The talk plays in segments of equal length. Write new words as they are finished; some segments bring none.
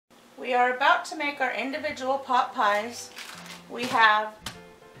We are about to make our individual pot pies. We have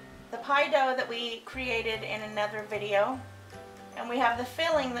the pie dough that we created in another video, and we have the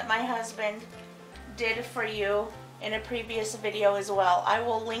filling that my husband did for you in a previous video as well. I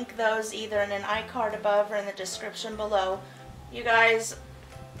will link those either in an iCard above or in the description below. You guys,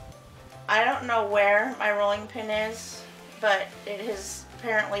 I don't know where my rolling pin is, but it has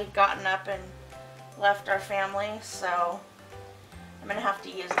apparently gotten up and left our family, so I'm gonna have to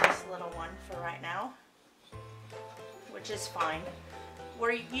use this little one for right now, which is fine.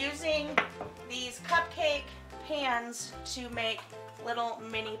 We're using these cupcake pans to make little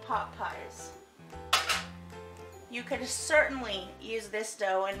mini pot pies. You could certainly use this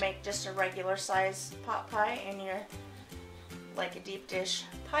dough and make just a regular size pot pie in your, like a deep dish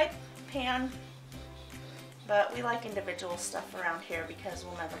pie pan, but we like individual stuff around here because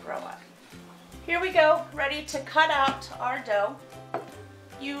we'll never grow up. Here we go, ready to cut out our dough.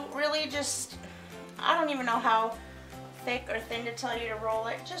 You really just, I don't even know how thick or thin to tell you to roll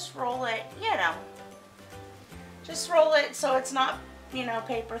it. Just roll it, you know. Just roll it so it's not, you know,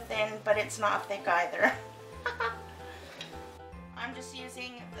 paper thin, but it's not thick either. I'm just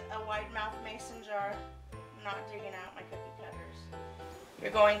using a wide mouth mason jar. I'm not digging out my cookie cutters.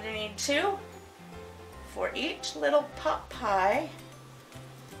 You're going to need 2 for each little pot pie.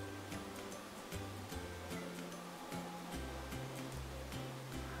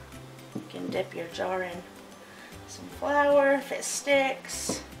 You can dip your jar in some flour if it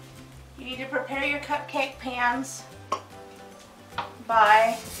sticks. You need to prepare your cupcake pans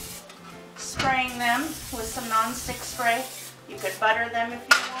by spraying them with some non-stick spray. You could butter them if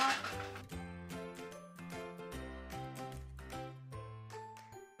you want.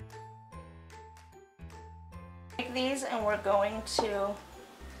 Take these and we're going to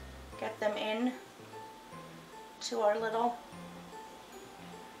get them in to our little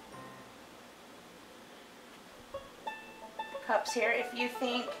cups here. If you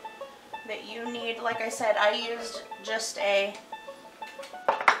think that you need, like I said, I used just a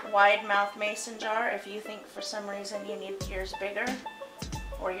wide mouth mason jar. If you think for some reason you need yours bigger,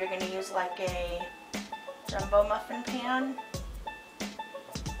 or you're going to use like a jumbo muffin pan,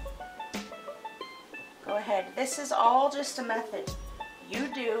 go ahead. This is all just a method. You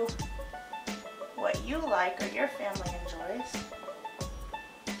do what you like or your family enjoys.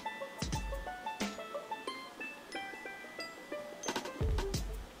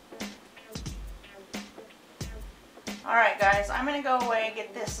 Alright guys, I'm going to go away and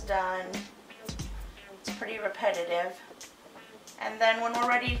get this done. It's pretty repetitive. And then when we're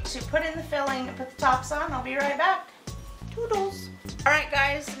ready to put in the filling and put the tops on, I'll be right back. Toodles! Alright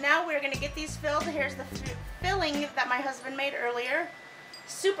guys, now we're going to get these filled. Here's the filling that my husband made earlier.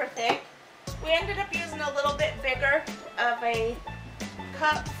 Super thick. We ended up using a little bit bigger of a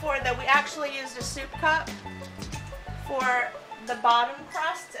cup for the, we actually used a soup cup for the bottom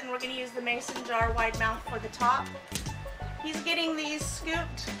crust, and we're going to use the mason jar wide mouth for the top. He's getting these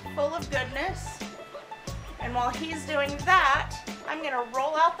scooped full of goodness, and while he's doing that, I'm going to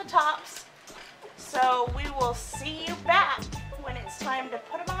roll out the tops, so we will see you back when it's time to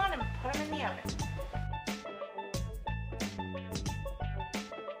put them on and put them in the oven.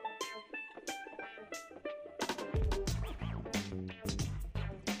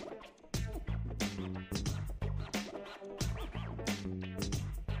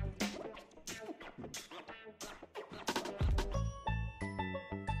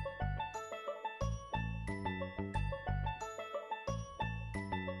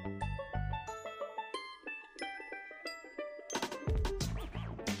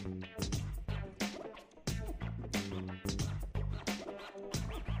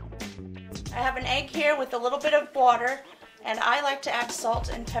 I have an egg here with a little bit of water, and I like to add salt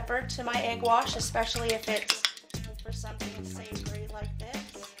and pepper to my egg wash, especially if it's for something savory like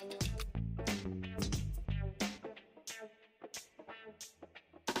this.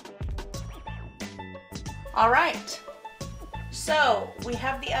 Alright, so we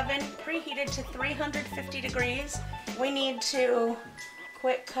have the oven preheated to 350 degrees. We need to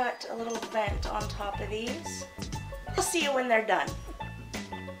quick cut a little vent on top of these. We'll see you when they're done.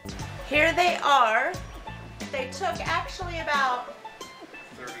 Here they are. They took actually about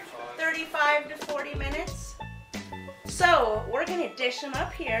 35 to 40 minutes. So we're going to dish them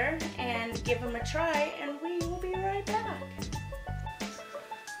up here and give them a try, and we will be right back.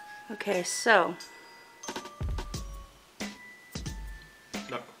 Okay, so.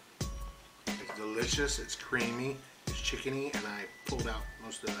 Look, it's delicious, it's creamy, it's chickeny, and I pulled out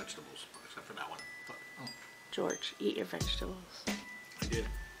most of the vegetables, except for that one. Oh. George, eat your vegetables. I did.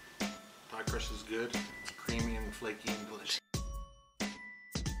 Pie crust is good. It's creamy and flaky and delicious.